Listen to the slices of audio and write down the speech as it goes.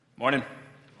Morning.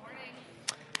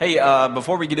 Hey,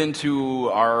 before we get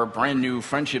into our brand new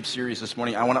friendship series this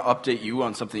morning, I want to update you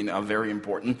on something very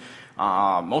important.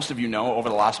 Most of you know, over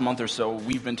the last month or so,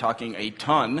 we've been talking a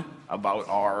ton about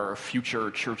our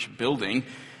future church building.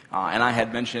 And I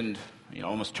had mentioned,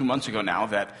 almost 2 months ago now,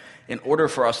 that in order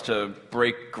for us to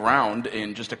break ground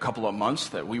in just a couple of months,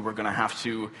 that we were going to have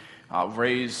to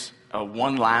raise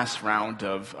one last round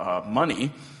of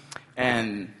money.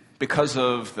 And because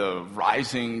of the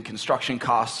rising construction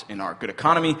costs in our good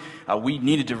economy, we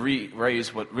needed to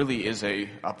raise what really is a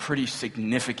pretty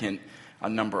significant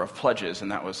number of pledges,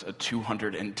 and that was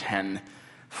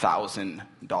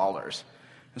 $210,000.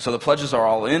 And so the pledges are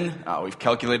all in. We've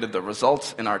calculated the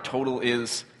results, and our total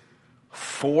is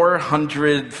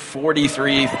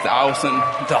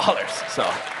 $443,000. So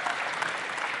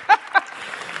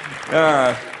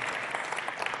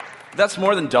that's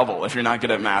more than double if you're not good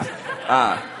at math.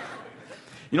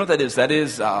 You know what that is? That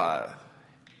is,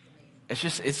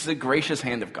 it's the gracious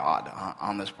hand of God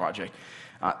on this project.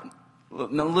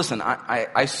 No, listen,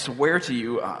 I swear to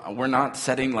you, we're not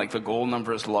setting like the goal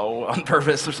numbers low on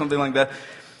purpose or something like that.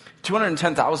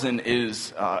 210,000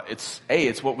 is,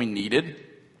 it's what we needed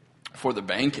for the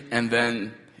bank, and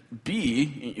then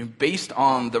B, based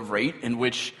on the rate in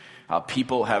which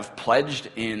people have pledged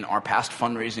in our past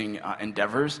fundraising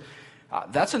endeavors,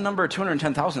 that's a number,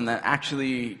 210,000, that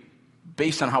actually,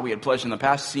 based on how we had pledged in the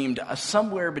past, seemed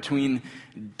somewhere between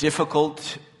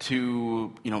difficult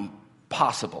to,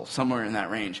 possible, somewhere in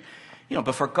that range.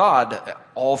 But for God,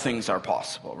 all things are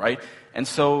possible, right? And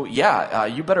so,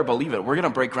 you better believe it. We're going to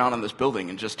break ground on this building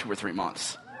in just 2 or 3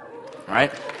 months,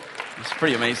 right? It's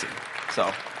pretty amazing. So,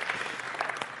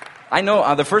 I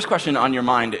know the first question on your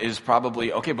mind is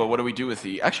probably, okay, but what do we do with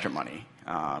the extra money?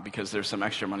 Because there's some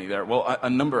extra money there. Well, a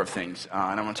number of things,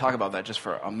 and I'm going to talk about that just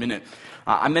for a minute.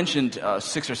 I mentioned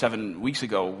 6 or 7 weeks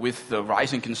ago, with the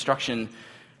rising construction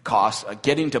costs,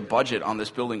 getting to budget on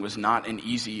this building was not an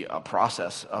easy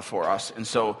process for us. And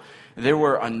so there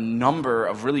were a number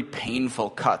of really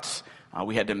painful cuts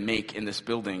we had to make in this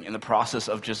building in the process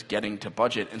of just getting to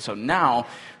budget. And so now,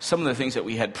 some of the things that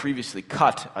we had previously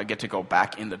cut get to go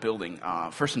back in the building.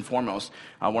 First and foremost,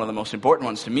 one of the most important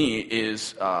ones to me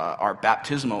is our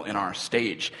baptismal in our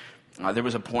stage. There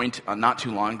was a point not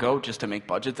too long ago, just to make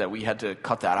budget, that we had to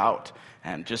cut that out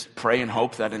and just pray and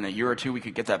hope that in a year or two we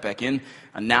could get that back in.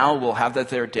 And now we'll have that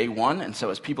there day one. And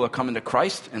so as people are coming to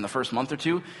Christ in the first month or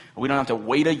two, we don't have to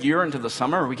wait a year into the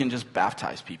summer. We can just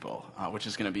baptize people, which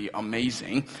is going to be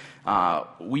amazing.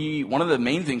 One of the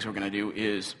main things we're going to do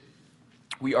is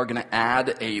we are going to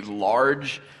add a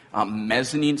large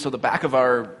mezzanine. So the back of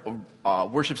our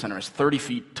worship center is 30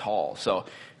 feet tall, so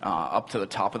up to the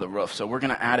top of the roof. So we're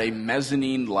going to add a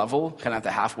mezzanine level, kind of at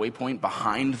the halfway point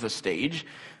behind the stage,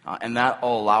 and that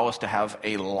will allow us to have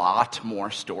a lot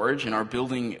more storage. And our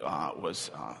building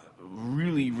was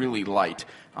really, really light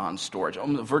on storage,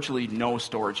 virtually no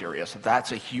storage area, so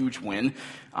that's a huge win.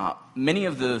 Many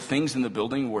of the things in the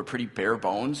building were pretty bare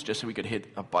bones, just so we could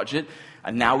hit a budget,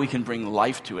 and now we can bring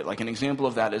life to it. Like an example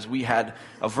of that is we had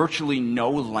virtually no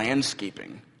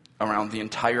landscaping around the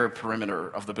entire perimeter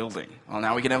of the building. Well,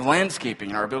 now we can have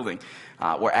landscaping in our building.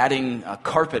 We're adding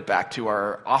carpet back to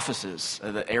our offices.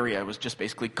 The area was just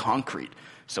basically concrete,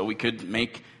 so we could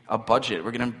make a budget.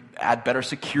 We're going to add better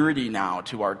security now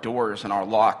to our doors and our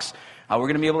locks. We're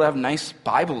going to be able to have nice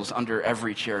Bibles under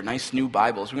every chair, nice new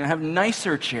Bibles. We're going to have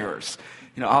nicer chairs.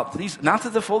 These, not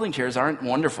that the folding chairs aren't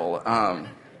wonderful.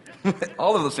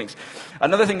 All of those things.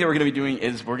 Another thing that we're going to be doing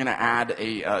is we're going to add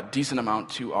a decent amount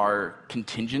to our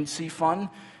contingency fund,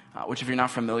 which if you're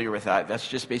not familiar with that, that's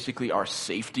just basically our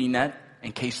safety net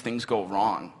in case things go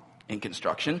wrong in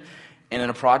construction. And in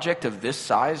a project of this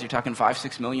size, you're talking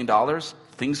 $5-6 million,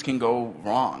 things can go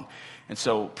wrong. And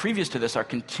so previous to this, our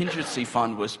contingency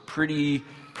fund was pretty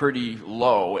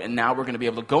low, and now we're going to be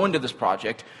able to go into this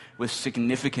project with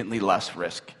significantly less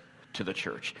risk to the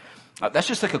church. That's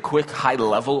just like a quick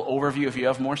high-level overview. If you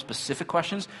have more specific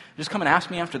questions, just come and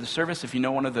ask me after the service. If you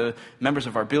know one of the members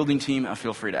of our building team,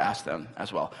 feel free to ask them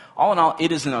as well. All in all,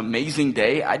 it is an amazing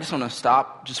day. I just want to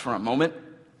stop just for a moment,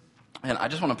 and I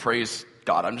just want to praise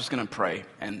God. I'm just going to pray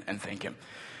and thank Him.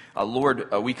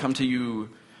 Lord, we come to you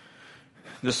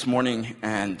this morning,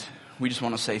 and we just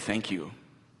want to say thank you.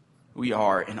 We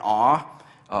are in awe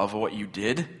of what you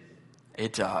did.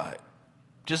 It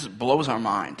just blows our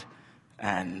mind.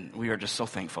 And we are just so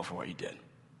thankful for what you did.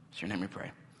 It's your name we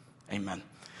pray. Amen.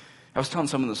 I was telling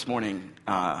someone this morning,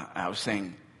 I was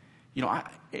saying,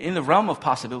 in the realm of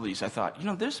possibilities, I thought,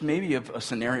 there's maybe a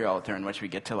scenario out there in which we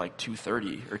get to like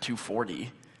 230 or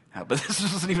 240 But this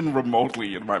wasn't even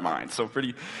remotely in my mind, so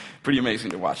pretty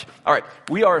amazing to watch. All right,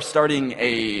 we are starting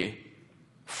a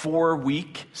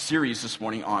 4-week series this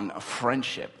morning on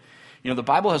friendship. You know, the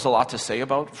Bible has a lot to say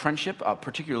about friendship,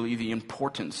 particularly the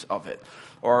importance of it.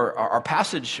 Our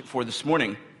passage for this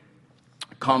morning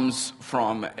comes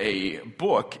from a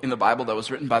book in the Bible that was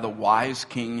written by the wise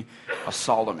King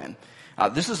Solomon.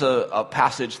 This is a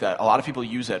passage that a lot of people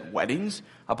use at weddings,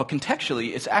 but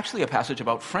contextually, it's actually a passage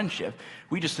about friendship.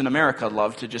 We just in America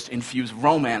love to just infuse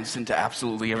romance into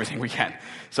absolutely everything we can.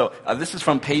 So this is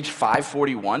from page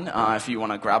 541, if you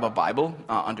want to grab a Bible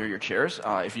under your chairs.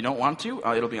 If you don't want to,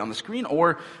 it'll be on the screen,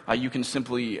 or you can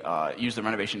simply use the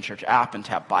Renovation Church app and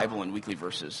tap Bible and weekly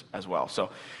verses as well. So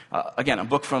again, a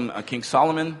book from King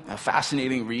Solomon, a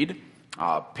fascinating read.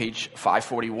 Page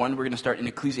 541, we're going to start in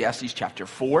Ecclesiastes chapter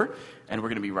 4, and we're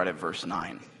going to be right at verse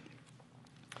 9.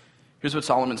 Here's what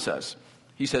Solomon says.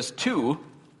 He says, 2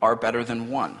 are better than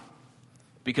 1,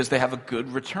 because they have a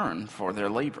good return for their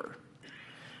labor.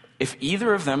 If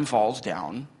either of them falls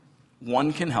down,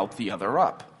 one can help the other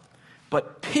up.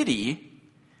 But pity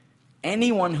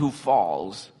anyone who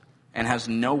falls and has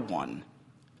no one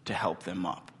to help them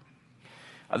up.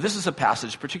 This is a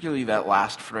passage, particularly that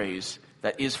last phrase,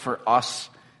 that is for us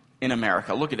in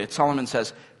America. Look at it. Solomon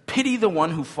says, pity the one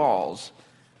who falls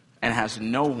and has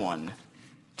no one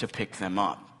to pick them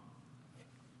up.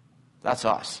 That's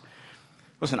us.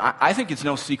 Listen, I think it's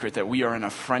no secret that we are in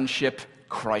a friendship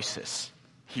crisis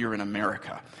here in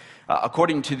America.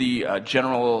 According to the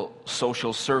General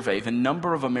Social Survey, the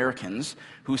number of Americans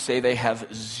who say they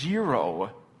have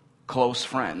 0 close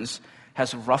friends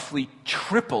has roughly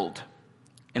tripled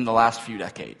in the last few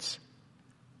decades.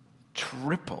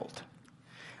 Tripled.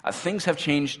 Things have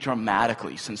changed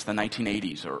dramatically since the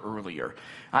 1980s or earlier.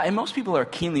 And most people are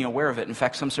keenly aware of it. In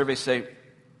fact, some surveys say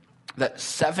that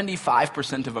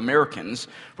 75% of Americans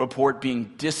report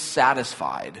being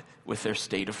dissatisfied with their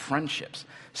state of friendships.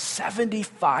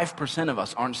 75% of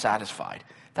us aren't satisfied.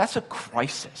 That's a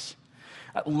crisis.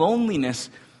 Loneliness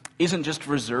isn't just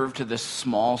reserved to this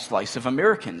small slice of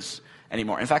Americans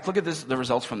anymore. In fact, look at the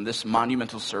results from this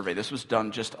monumental survey. This was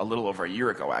done just a little over a year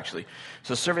ago, actually.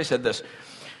 So the survey said this: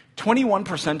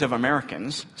 21% of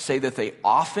Americans say that they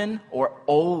often or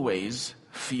always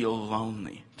feel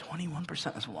lonely. 21%,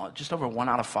 that's just over 1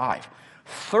 out of 5.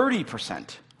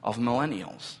 30% of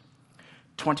millennials.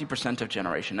 20% of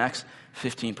Generation X.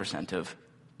 15% of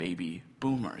baby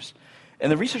boomers.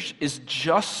 And the research is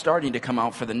just starting to come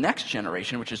out for the next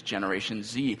generation, which is Generation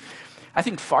Z. I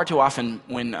think far too often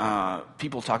when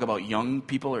people talk about young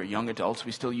people or young adults,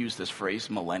 we still use this phrase,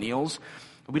 millennials.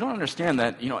 But we don't understand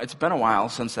that, it's been a while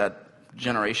since that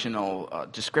generational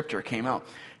descriptor came out.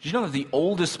 Did you know that the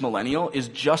oldest millennial is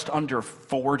just under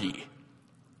 40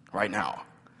 right now?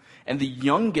 And the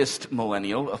youngest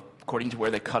millennial, according to where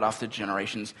they cut off the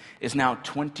generations, is now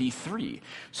 23.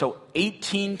 So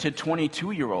 18 to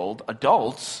 22-year-old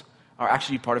adults are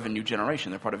actually part of a new generation.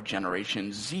 They're part of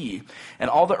Generation Z. And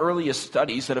all the earliest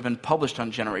studies that have been published on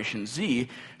Generation Z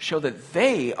show that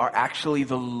they are actually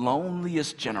the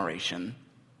loneliest generation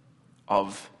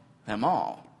of them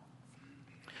all.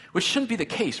 Which shouldn't be the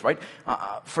case, right?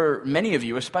 For many of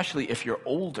you, especially if you're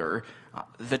older,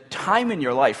 the time in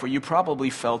your life where you probably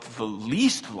felt the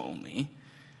least lonely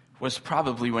was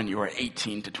probably when you were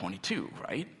 18 to 22,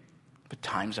 right? But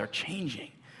times are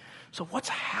changing. So what's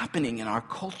happening in our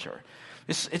culture?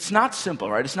 It's not simple,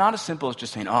 right? It's not as simple as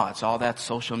just saying, it's all that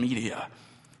social media.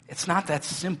 It's not that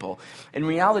simple. In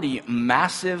reality,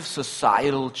 massive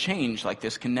societal change like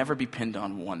this can never be pinned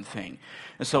on one thing.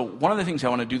 And so one of the things I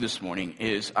want to do this morning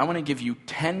is I want to give you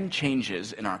 10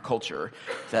 changes in our culture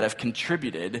that have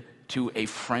contributed to a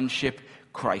friendship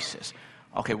crisis.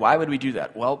 Okay, why would we do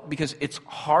that? Well, because it's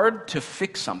hard to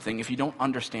fix something if you don't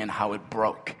understand how it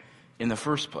broke in the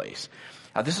first place.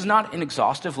 This is not an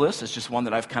exhaustive list. It's just one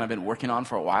that I've kind of been working on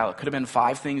for a while. It could have been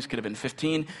 5 things, could have been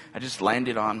 15. I just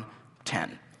landed on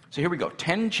 10. So here we go.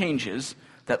 10 changes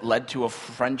that led to a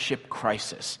friendship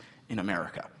crisis in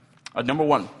America. Number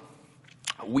 1,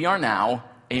 we are now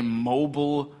a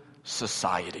mobile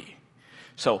society.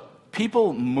 So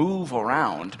people move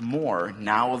around more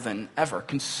now than ever,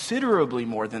 considerably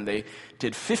more than they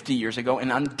did 50 years ago,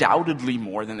 and undoubtedly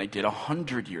more than they did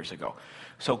 100 years ago.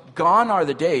 So gone are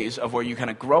the days of where you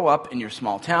kind of grow up in your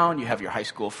small town, you have your high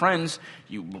school friends,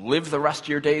 you live the rest of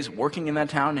your days working in that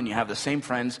town, and you have the same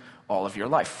friends all of your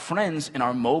life. Friends in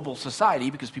our mobile society,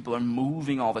 because people are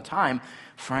moving all the time,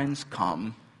 friends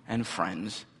come and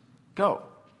friends go.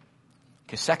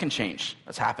 Okay, second change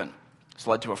that's happened. It's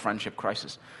led to a friendship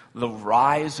crisis. The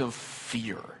rise of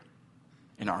fear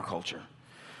in our culture.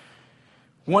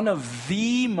 One of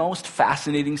the most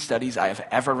fascinating studies I have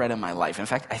ever read in my life. In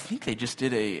fact, I think they just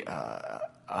did a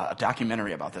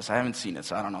documentary about this. I haven't seen it,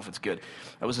 so I don't know if it's good.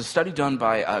 It was a study done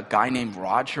by a guy named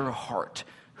Roger Hart,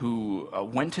 who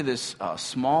went to this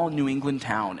small New England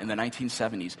town in the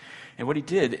 1970s. And what he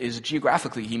did is,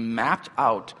 geographically, he mapped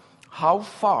out how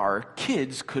far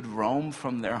kids could roam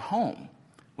from their home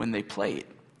when they played.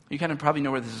 You kind of probably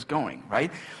know where this is going,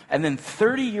 right? And then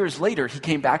 30 years later, he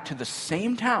came back to the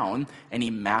same town and he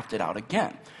mapped it out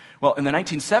again. Well, in the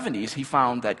 1970s, he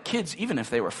found that kids, even if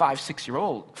they were 5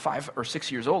 or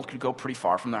 6 years old, could go pretty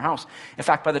far from their house. In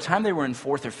fact, by the time they were in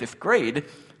 4th or 5th grade,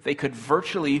 they could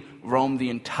virtually roam the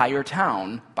entire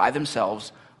town by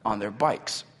themselves on their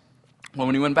bikes. Well,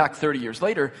 when he went back 30 years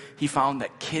later, he found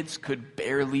that kids could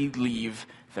barely leave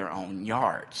their own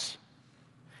yards.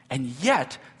 And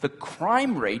yet, the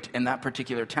crime rate in that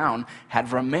particular town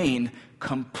had remained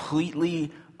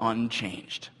completely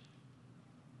unchanged.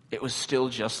 It was still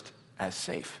just as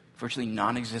safe, virtually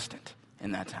non-existent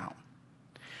in that town.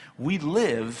 We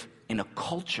live in a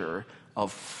culture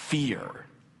of fear.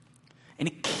 And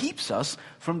it keeps us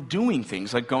from doing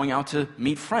things like going out to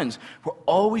meet friends. We're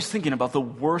always thinking about the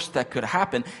worst that could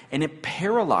happen, and it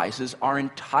paralyzes our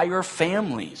entire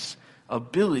family's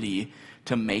ability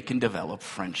to make and develop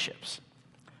friendships.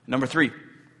 Number 3,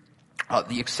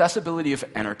 the accessibility of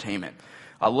entertainment.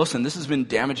 Listen, this has been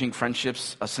damaging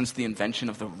friendships since the invention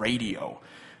of the radio.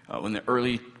 In the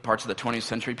early parts of the 20th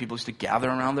century, people used to gather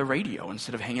around the radio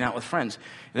instead of hanging out with friends.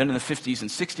 And then in the 50s and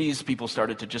 60s, people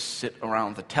started to just sit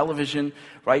around the television,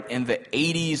 right? In the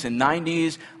 80s and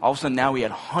 90s, all of a sudden now we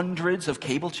had hundreds of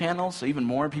cable channels, so even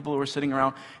more people were sitting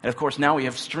around. And of course, now we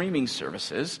have streaming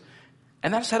services.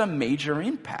 And that's had a major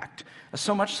impact.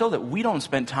 So much so that we don't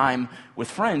spend time with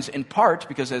friends, in part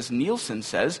because, as Nielsen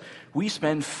says, we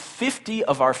spend 50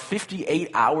 of our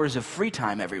 58 hours of free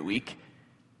time every week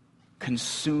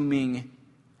consuming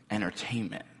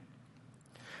entertainment.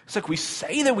 It's like we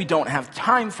say that we don't have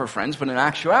time for friends, but in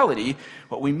actuality,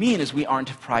 what we mean is we aren't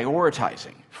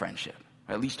prioritizing friendship,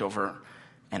 at least over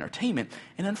entertainment.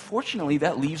 And unfortunately,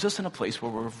 that leaves us in a place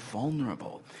where we're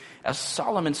vulnerable. As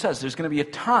Solomon says, there's going to be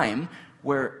a time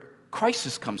where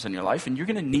crisis comes in your life and you're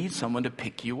going to need someone to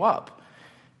pick you up.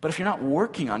 But if you're not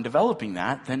working on developing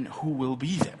that, then who will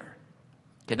be there?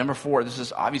 Okay, number 4, this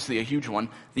is obviously a huge one.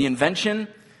 The invention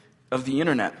of the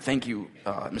internet. Thank you,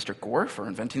 Mr. Gore, for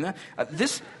inventing that.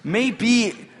 This may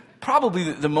be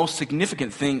probably the most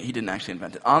significant thing. He didn't actually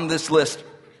invent it. On this list,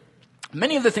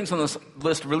 many of the things on this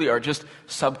list really are just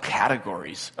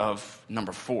subcategories of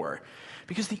number 4.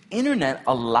 Because the internet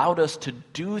allowed us to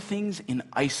do things in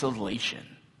isolation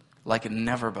like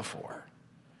never before.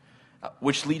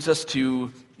 Which leads us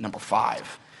to number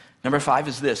 5. Number 5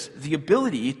 is this: the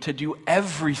ability to do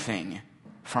everything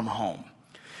from home.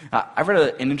 I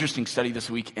read an interesting study this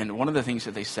week, and one of the things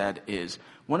that they said is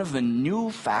one of the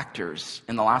new factors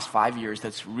in the last 5 years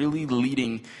that's really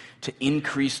leading to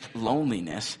increased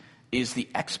loneliness is the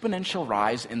exponential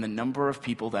rise in the number of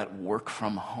people that work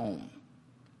from home.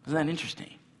 Isn't that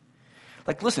interesting?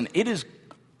 Like, listen, it is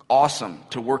awesome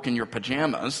to work in your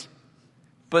pajamas,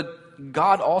 but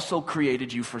God also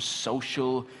created you for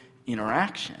social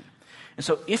interaction. And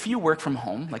so if you work from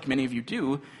home, like many of you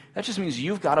do, that just means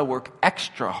you've got to work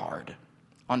extra hard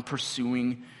on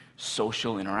pursuing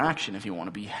social interaction if you want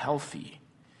to be healthy.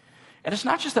 And it's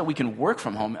not just that we can work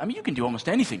from home. I mean, you can do almost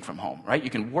anything from home, right? You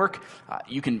can work,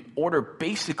 you can order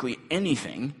basically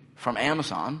anything from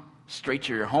Amazon straight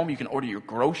to your home. You can order your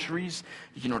groceries.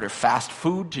 You can order fast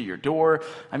food to your door.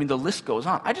 I mean, the list goes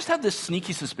on. I just have this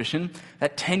sneaky suspicion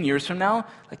that 10 years from now,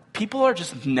 like, people are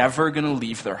just never going to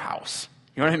leave their house.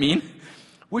 You know what I mean?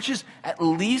 Which is at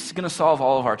least going to solve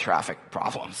all of our traffic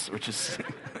problems, which is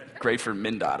great for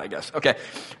MnDOT, I guess. Okay,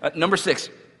 number 6,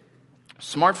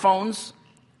 smartphones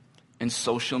and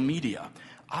social media.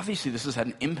 Obviously, this has had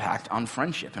an impact on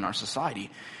friendship in our society.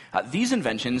 These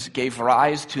inventions gave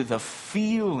rise to the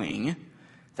feeling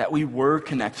that we were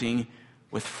connecting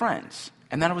with friends,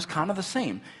 and that it was kind of the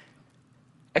same.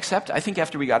 Except, I think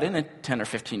after we got in it 10 or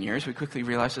 15 years, we quickly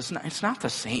realized it's not the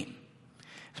same.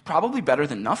 It's probably better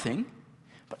than nothing,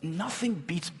 but nothing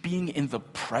beats being in the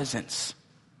presence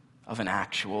of an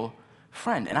actual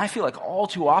friend. And I feel like all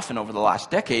too often over the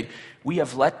last decade, we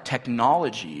have let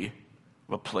technology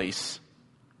replace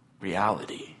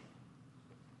reality.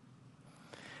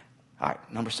 All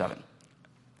right, number 7,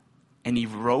 an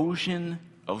erosion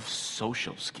of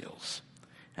social skills.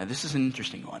 Now, this is an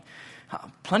interesting one.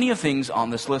 Plenty of things on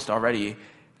this list already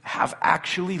have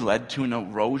actually led to an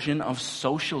erosion of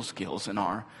social skills in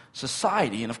our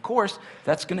society. And of course,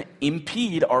 that's going to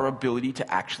impede our ability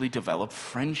to actually develop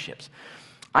friendships.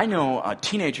 I know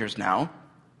teenagers now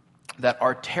that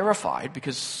are terrified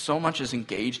because so much is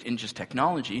engaged in just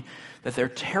technology that they're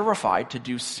terrified to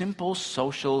do simple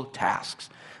social tasks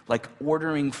like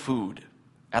ordering food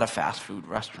at a fast food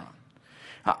restaurant.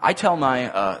 I tell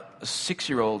my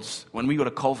 6-year-olds when we go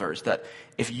to Culver's that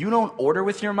if you don't order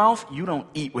with your mouth, you don't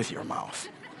eat with your mouth.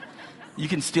 You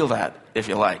can steal that if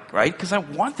you like, right? Because I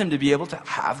want them to be able to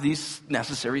have these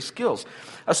necessary skills.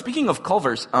 Speaking of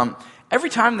Culver's, every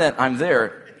time that I'm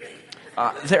there,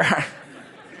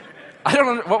 I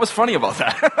don't know what was funny about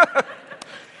that.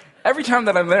 Every time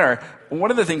that I'm there,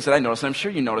 one of the things that I notice, and I'm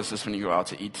sure you notice this when you go out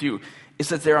to eat too, is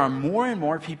that there are more and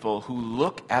more people who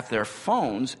look at their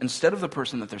phones instead of the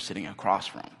person that they're sitting across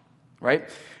from, right?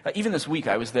 Even this week,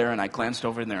 I was there and I glanced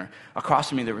over and there, across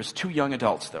from me, there was 2 young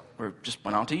adults that just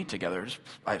went out to eat together,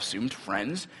 I assumed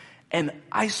friends. And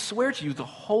I swear to you, the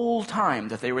whole time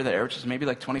that they were there, which is maybe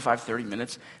like 25, 30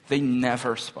 minutes, they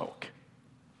never spoke.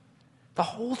 The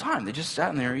whole time. They just sat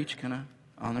in there, each kind of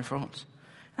on their phones.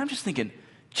 And I'm just thinking,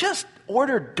 just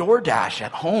order DoorDash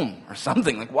at home or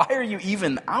something. Like, why are you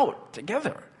even out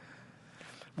together?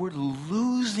 We're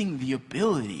losing the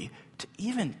ability to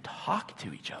even talk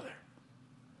to each other.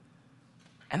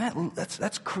 And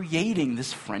that's creating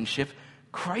this friendship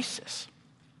crisis.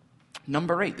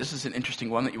 Number 8, this is an interesting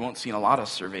one that you won't see in a lot of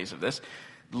surveys of this.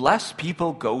 Less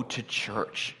people go to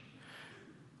church.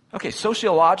 Okay,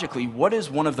 sociologically, what is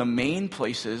one of the main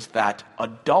places that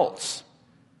adults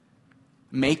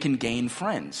make and gain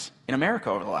friends in America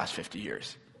over the last 50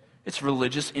 years? It's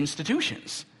religious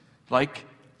institutions, like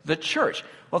the church.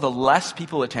 Well, the less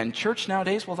people attend church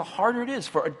nowadays, well, the harder it is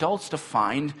for adults to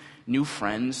find new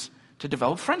friends to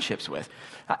develop friendships with.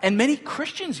 And many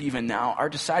Christians even now are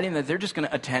deciding that they're just going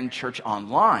to attend church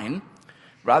online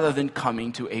rather than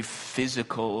coming to a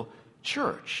physical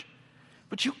church.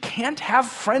 But you can't have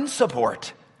friend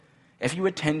support if you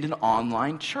attend an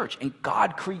online church. And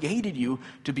God created you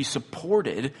to be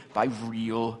supported by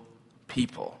real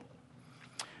people.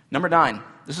 Number 9,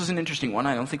 this is an interesting one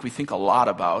I don't think we think a lot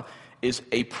about, is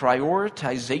a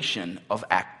prioritization of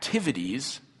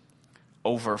activities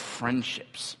over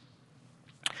friendships.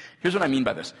 Here's what I mean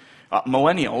by this.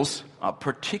 Millennials,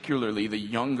 particularly the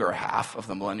younger half of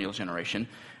the millennial generation,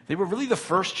 they were really the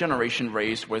first generation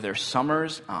raised where their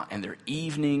summers and their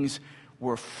evenings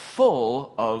were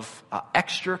full of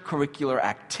extracurricular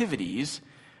activities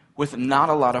with not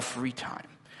a lot of free time.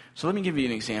 So let me give you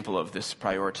an example of this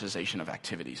prioritization of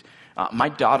activities. My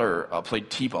daughter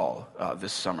played t-ball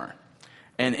this summer.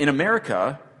 And in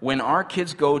America, when our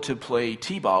kids go to play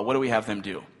t-ball, what do we have them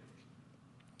do?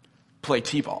 Play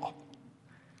t-ball.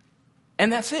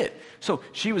 And that's it. So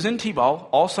she was in t-ball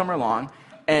all summer long.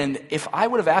 And if I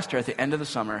would have asked her at the end of the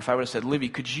summer, if I would have said, Livy,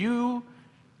 could you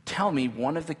tell me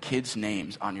one of the kids'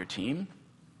 names on your team?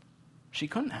 She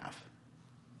couldn't have.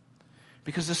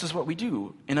 Because this is what we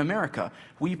do in America.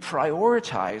 We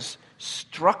prioritize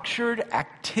structured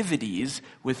activities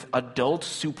with adult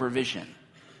supervision.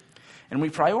 And we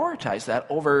prioritize that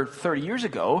over 30 years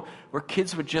ago, where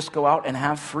kids would just go out and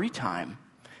have free time.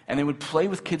 And they would play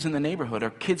with kids in the neighborhood or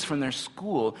kids from their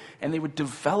school, and they would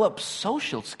develop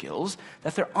social skills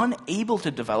that they're unable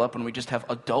to develop when we just have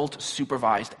adult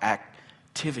supervised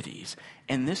activities.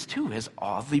 And this too has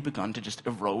oddly begun to just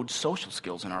erode social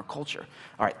skills in our culture.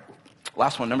 All right,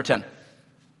 last one, number 10.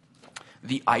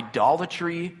 The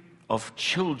idolatry of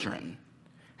children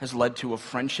has led to a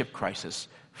friendship crisis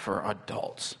for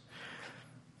adults.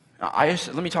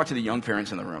 Let me talk to the young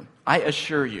parents in the room. I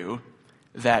assure you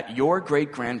that your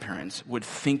great-grandparents would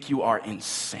think you are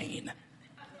insane.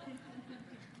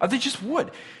 They just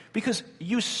would. Because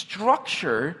you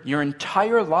structure your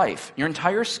entire life, your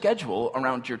entire schedule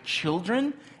around your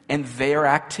children and their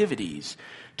activities,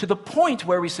 to the point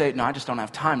where we say, no, I just don't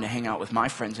have time to hang out with my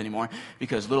friends anymore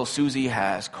because little Susie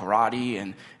has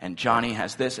karate and Johnny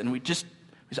has this, and we say,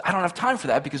 I don't have time for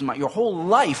that because your whole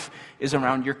life is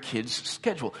around your kids'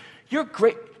 schedule. Do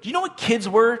you know what kids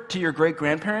were to your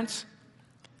great-grandparents?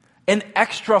 An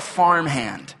extra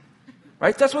farmhand,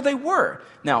 right? That's what they were.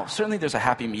 Now, certainly there's a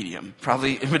happy medium,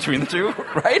 probably in between the two,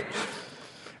 right?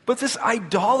 But this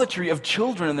idolatry of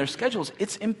children and their schedules,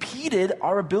 it's impeded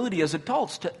our ability as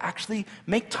adults to actually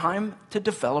make time to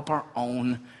develop our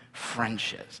own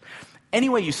friendships. Any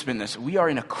way you spin this, we are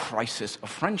in a crisis of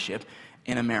friendship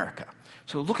in America.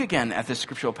 So look again at this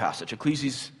scriptural passage,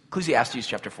 Ecclesiastes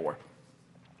chapter 4.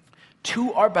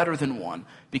 2 are better than 1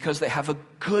 because they have a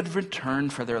good return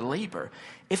for their labor.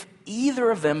 If either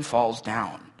of them falls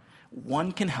down,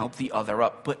 one can help the other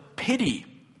up. But pity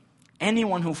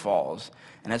anyone who falls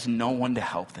and has no one to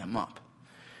help them up.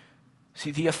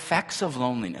 See, the effects of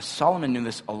loneliness, Solomon knew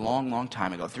this a long, long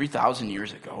time ago, 3,000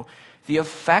 years ago. The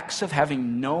effects of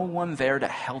having no one there to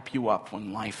help you up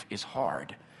when life is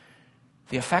hard.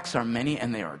 The effects are many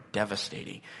and they are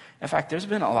devastating. In fact, there's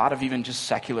been a lot of even just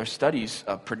secular studies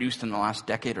produced in the last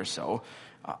decade or so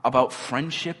about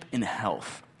friendship in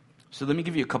health. So let me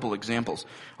give you a couple examples.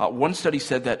 One study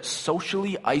said that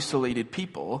socially isolated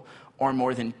people are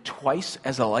more than twice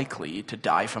as likely to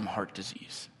die from heart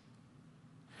disease.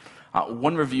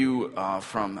 One review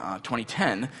from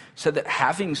 2010 said that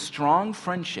having strong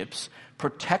friendships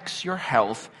protects your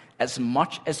health as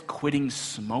much as quitting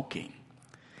smoking,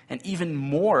 and even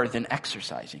more than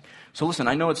exercising. So listen,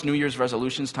 I know it's New Year's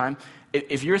resolutions time.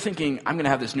 If you're thinking, I'm going to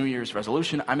have this New Year's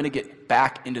resolution, I'm going to get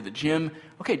back into the gym,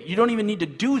 okay, you don't even need to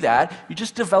do that. You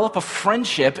just develop a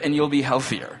friendship and you'll be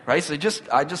healthier, right? So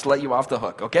I just let you off the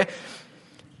hook, okay?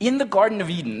 In the Garden of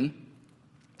Eden,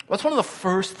 what's one of the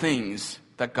first things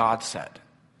that God said?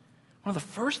 One of the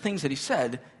first things that he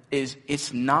said is,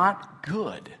 it's not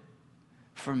good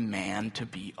for man to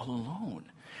be alone.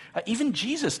 Even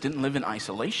Jesus didn't live in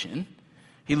isolation.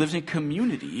 He lived in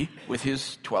community with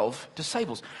his 12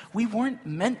 disciples. We weren't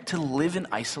meant to live in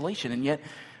isolation, and yet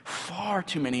far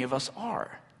too many of us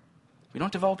are. We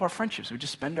don't develop our friendships. We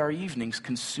just spend our evenings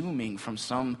consuming from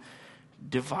some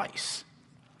device.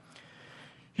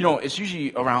 You know, it's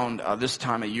usually around this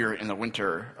time of year in the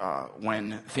winter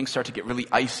when things start to get really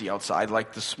icy outside,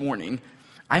 like this morning.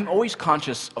 I'm always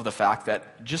conscious of the fact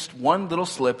that just one little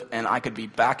slip and I could be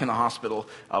back in the hospital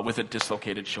with a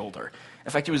dislocated shoulder.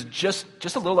 In fact, it was just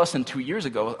a little less than 2 years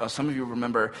ago. Some of you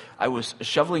remember I was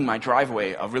shoveling my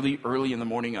driveway really early in the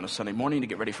morning on a Sunday morning to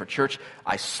get ready for church.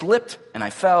 I slipped and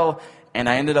I fell, and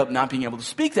I ended up not being able to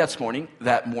speak that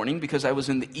morning because I was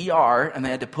in the ER and they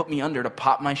had to put me under to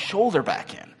pop my shoulder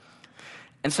back in.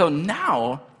 And so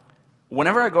now,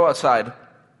 whenever I go outside,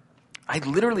 I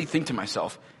literally think to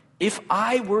myself, if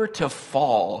I were to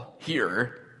fall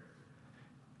here,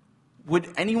 would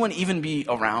anyone even be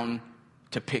around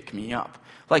to pick me up?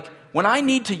 Like, when I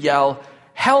need to yell,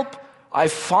 help,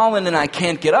 I've fallen and I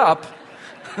can't get up,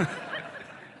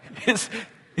 is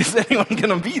anyone going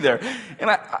to be there? And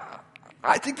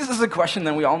I think this is a question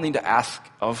that we all need to ask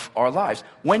of our lives.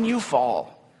 When you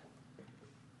fall,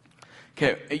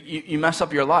 okay, you mess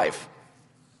up your life.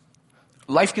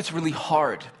 Life gets really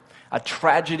hard. A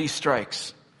tragedy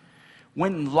strikes.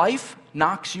 When life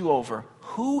knocks you over,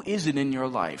 who is it in your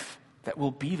life that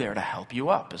will be there to help you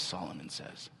up, as Solomon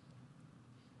says?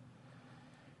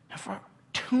 Now, for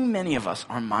too many of us,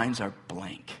 our minds are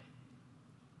blank.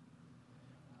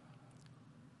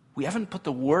 We haven't put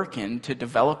the work in to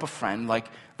develop a friend like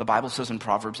the Bible says in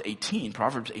Proverbs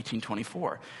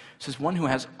 18:24. It says, one who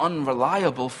has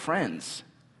unreliable friends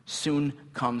soon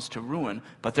comes to ruin,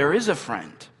 but there is a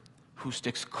friend who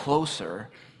sticks closer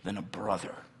than a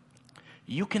brother.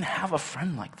 You can have a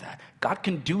friend like that. God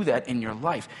can do that in your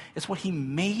life. It's what he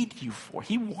made you for.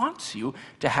 He wants you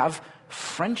to have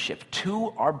friendship. Two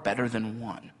are better than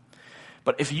one.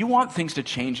 But if you want things to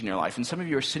change in your life, and some of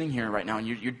you are sitting here right now and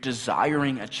you're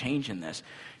desiring a change in this,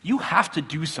 you have to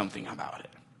do something about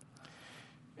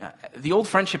it. The old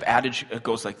friendship adage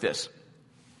goes like this.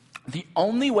 The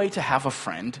only way to have a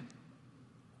friend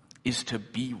is to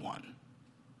be one.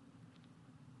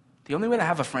 The only way to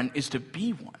have a friend is to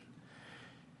be one.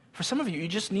 For some of you, you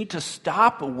just need to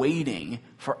stop waiting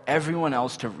for everyone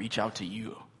else to reach out to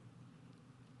you.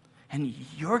 And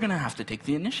you're going to have to take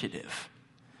the initiative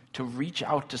to reach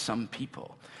out to some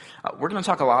people. We're going to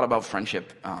talk a lot about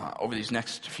friendship over these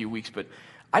next few weeks, but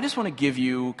I just want to give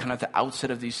you, kind of at the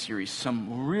outset of these series,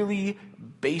 some really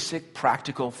basic,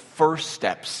 practical first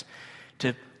steps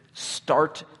to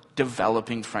start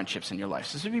developing friendships in your life.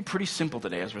 So this would be pretty simple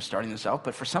today as we're starting this out,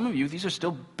 but for some of you, these are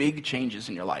still big changes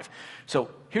in your life. So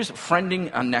here's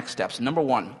friending on next steps. Number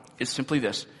one is simply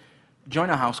this: join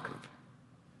a house group.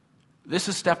 This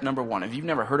is step number one. If you've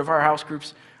never heard of our house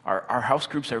groups, our house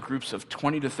groups are groups of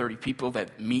 20 to 30 people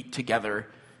that meet together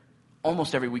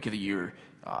almost every week of the year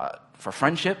for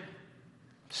friendship,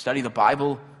 study the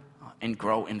Bible, and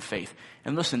grow in faith.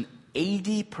 And listen,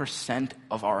 80%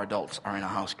 of our adults are in a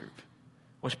house group,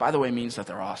 which, by the way, means that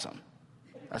they're awesome.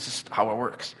 That's just how it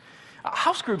works.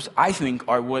 House groups, I think,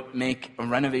 are what make a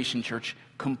Renovation Church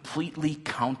completely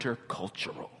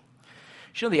countercultural.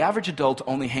 You know, the average adult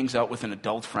only hangs out with an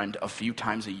adult friend a few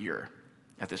times a year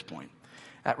at this point.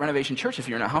 At Renovation Church, if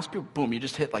you're in a house group, boom, you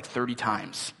just hit like 30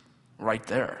 times right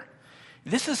there.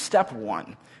 This is step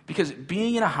one, because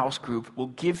being in a house group will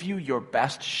give you your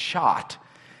best shot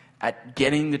at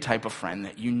getting the type of friend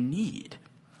that you need.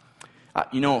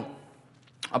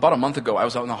 About a month ago, I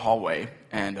was out in the hallway,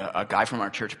 and a guy from our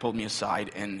church pulled me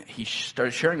aside, and he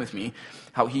started sharing with me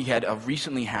how he had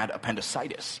recently had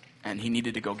appendicitis, and he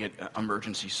needed to go get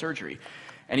emergency surgery.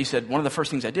 And he said, one of the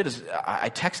first things I did is I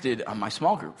texted my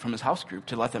small group from his house group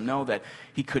to let them know that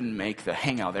he couldn't make the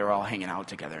hangout. They were all hanging out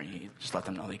together, and he just let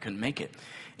them know they couldn't make it.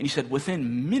 And he said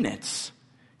within minutes,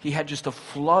 he had just a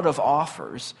flood of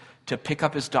offers to pick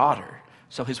up his daughter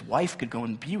so his wife could go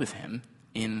and be with him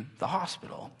in the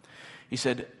hospital. He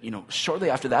said, shortly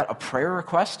after that, a prayer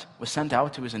request was sent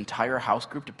out to his entire house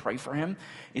group to pray for him.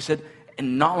 He said,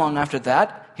 and not long after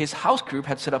that, his house group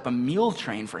had set up a meal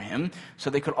train for him so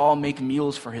they could all make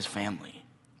meals for his family.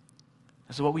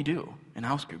 This is what we do in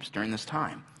house groups during this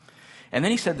time. And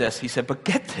then he said this, he said, but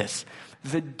get this,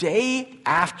 the day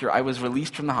after I was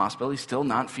released from the hospital, he's still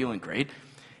not feeling great,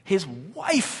 his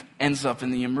wife ends up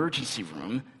in the emergency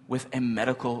room with a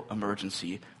medical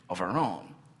emergency of her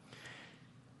own.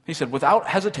 He said, without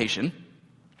hesitation,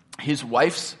 his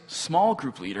wife's small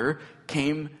group leader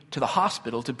came to the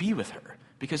hospital to be with her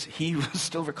because he was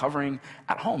still recovering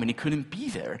at home and he couldn't be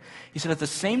there. He said at the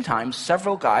same time,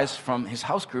 several guys from his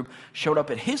house group showed up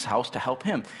at his house to help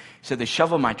him. He said they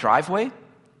shoveled my driveway,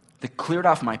 they cleared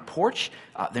off my porch,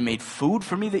 they made food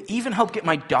for me, they even helped get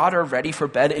my daughter ready for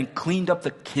bed and cleaned up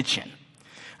the kitchen.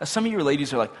 Some of you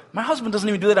ladies are like, my husband doesn't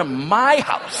even do that at my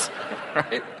house,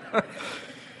 right?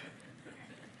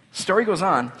 Story goes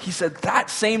on. He said that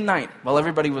same night, while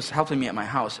everybody was helping me at my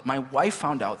house, my wife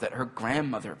found out that her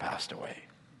grandmother passed away.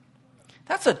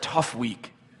 That's a tough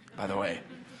week, by the way.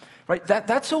 Right?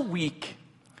 That's a week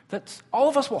that all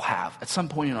of us will have at some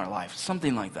point in our life,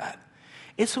 something like that.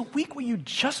 It's a week where you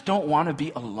just don't want to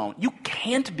be alone. You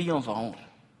can't be alone.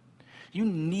 You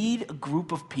need a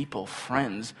group of people,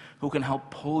 friends, who can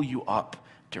help pull you up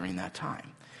during that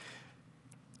time.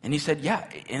 And he said, yeah,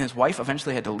 and his wife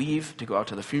eventually had to leave to go out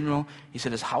to the funeral. He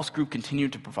said his house group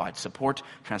continued to provide support,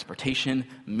 transportation,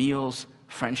 meals,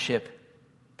 friendship,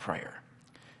 prayer.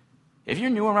 If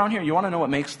you're new around here, you want to know what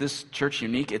makes this church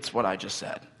unique? It's what I just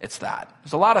said. It's that.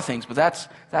 There's a lot of things, but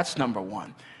that's number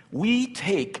one. We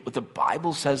take what the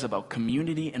Bible says about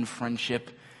community and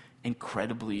friendship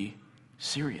incredibly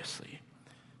seriously.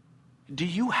 Do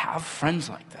you have friends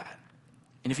like that?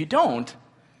 And if you don't,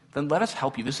 then let us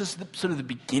help you. This is sort of the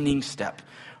beginning step.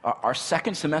 Our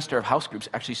second semester of house groups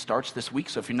actually starts this week,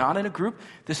 so if you're not in a group,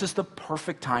 this is the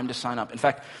perfect time to sign up. In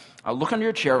fact, look under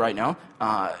your chair right now.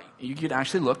 You can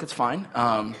actually look, it's fine.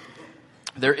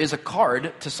 There is a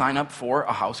card to sign up for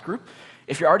a house group.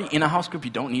 If you're already in a house group,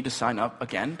 you don't need to sign up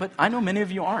again, but I know many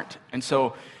of you aren't. And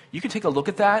so you can take a look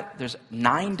at that. There's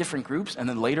 9 different groups, and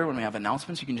then later when we have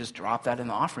announcements, you can just drop that in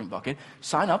the offering bucket,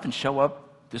 sign up, and show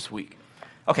up this week.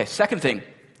 Okay, second thing.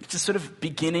 It's just sort of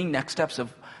beginning next steps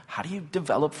of how do you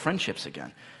develop friendships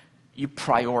again? You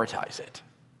prioritize it.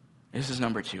 This is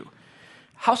number 2.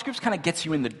 House groups kind of gets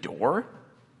you in the door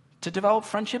to develop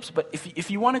friendships, but if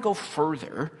you want to go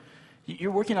further,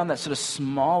 you're working on that sort of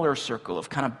smaller circle of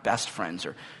kind of best friends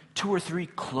or 2 or 3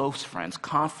 close friends,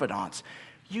 confidants.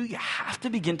 You have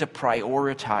to begin to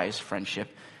prioritize friendship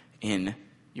in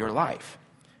your life.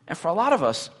 And for a lot of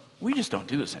us, we just don't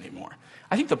do this anymore.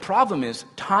 I think the problem is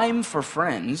time for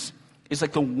friends is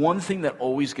like the one thing that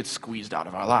always gets squeezed out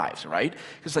of our lives, right?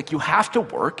 Because like you have to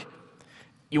work.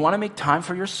 You want to make time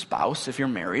for your spouse if you're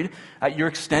married. Your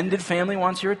extended family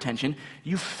wants your attention.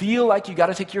 You feel like you got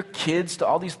to take your kids to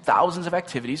all these thousands of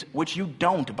activities, which you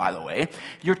don't, by the way.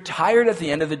 You're tired at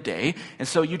the end of the day, and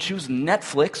so you choose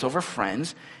Netflix over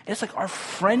friends. And it's like our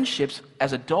friendships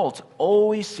as adults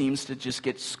always seems to just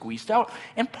get squeezed out.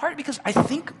 In part because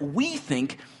we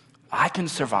think I can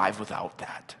survive without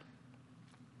that.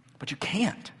 But you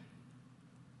can't.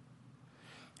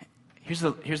 Here's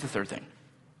the third thing.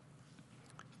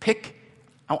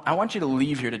 I want you to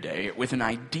leave here today with an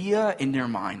idea in your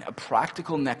mind, a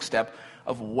practical next step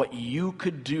of what you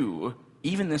could do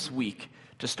even this week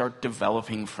to start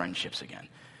developing friendships again.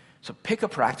 So pick a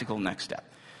practical next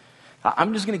step.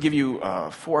 I'm just going to give you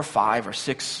 4 or 5 or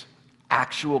 6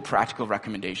 actual practical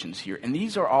recommendations here. And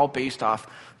these are all based off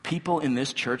people in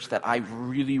this church that I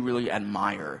really, really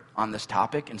admire on this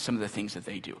topic and some of the things that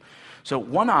they do. So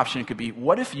one option could be,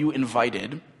 what if you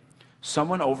invited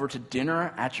someone over to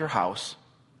dinner at your house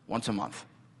once a month?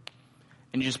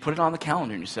 And you just put it on the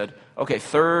calendar and you said, okay,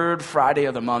 3rd Friday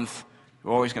of the month,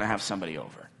 we're always going to have somebody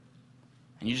over.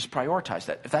 And you just prioritize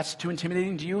that. If that's too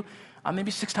intimidating to you,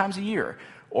 maybe 6 times a year.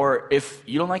 Or if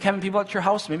you don't like having people at your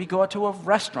house, maybe go out to a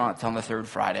restaurant on the 3rd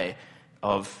Friday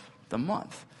of the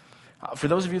month. For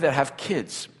those of you that have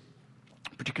kids,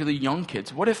 particularly young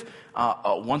kids, what if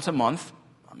once a month,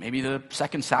 maybe the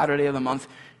 2nd Saturday of the month,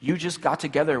 you just got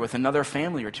together with another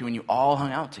family or 2 and you all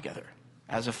hung out together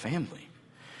as a family?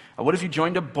 What if you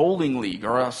joined a bowling league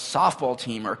or a softball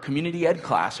team or a community ed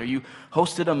class, or you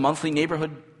hosted a monthly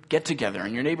neighborhood get-together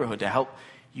in your neighborhood to help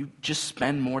you just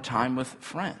spend more time with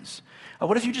friends?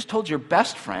 What if you just told your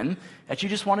best friend that you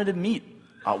just wanted to meet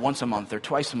once a month or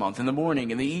twice a month, in the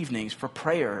morning, in the evenings, for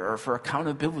prayer or for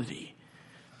accountability?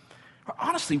 Or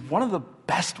honestly, one of the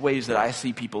best ways that I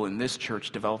see people in this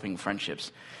church developing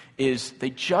friendships is they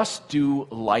just do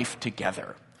life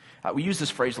together. We use this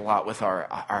phrase a lot with our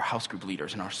house group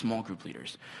leaders and our small group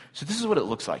leaders. So this is what it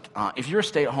looks like. If you're a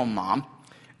stay-at-home mom,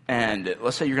 and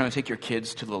let's say you're going to take your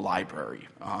kids to the library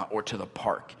or to the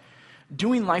park,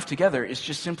 doing life together is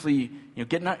just simply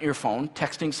getting out your phone,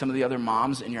 texting some of the other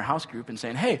moms in your house group and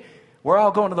saying, hey, we're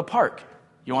all going to the park.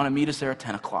 You want to meet us there at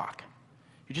 10 o'clock?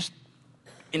 You're just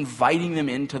inviting them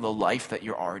into the life that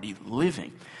you're already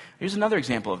living. Here's another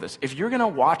example of this. If you're going to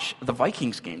watch the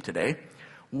Vikings game today,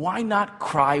 why not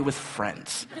cry with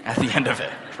friends at the end of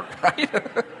it, right?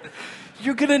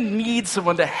 You're going to need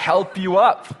someone to help you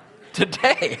up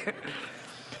today.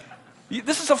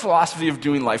 This is a philosophy of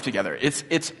doing life together.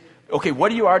 It's okay,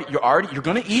 what are you're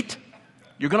going to eat,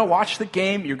 you're going to watch the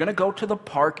game, you're going to go to the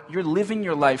park, you're living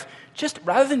your life. Just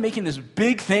rather than making this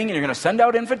big thing and you're going to send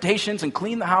out invitations and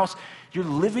clean the house, you're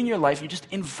living your life. You just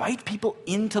invite people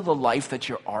into the life that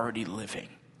you're already living.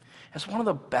 That's one of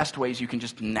the best ways you can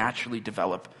just naturally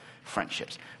develop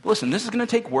friendships. But listen, this is going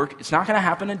to take work. It's not going to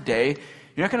happen in a day.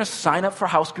 You're not going to sign up for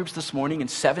house groups this morning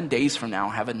and 7 days from now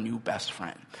have a new best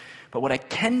friend. But what I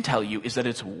can tell you is that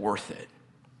it's worth it.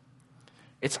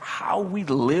 It's how we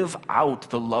live out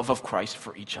the love of Christ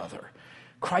for each other.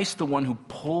 Christ, the one who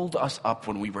pulled us up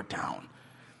when we were down.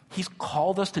 He's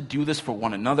called us to do this for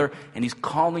one another, and he's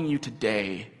calling you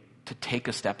today to take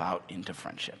a step out into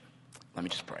friendship. Let me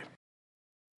just pray.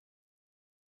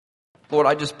 Lord,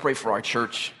 I just pray for our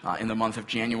church in the month of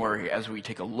January as we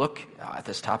take a look at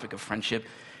this topic of friendship,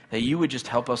 that you would just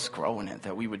help us grow in it,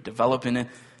 that we would develop in it.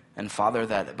 And Father,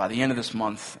 that by the end of this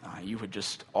month, you had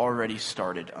just already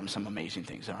started some amazing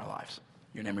things in our lives.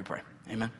 In your name we pray. Amen.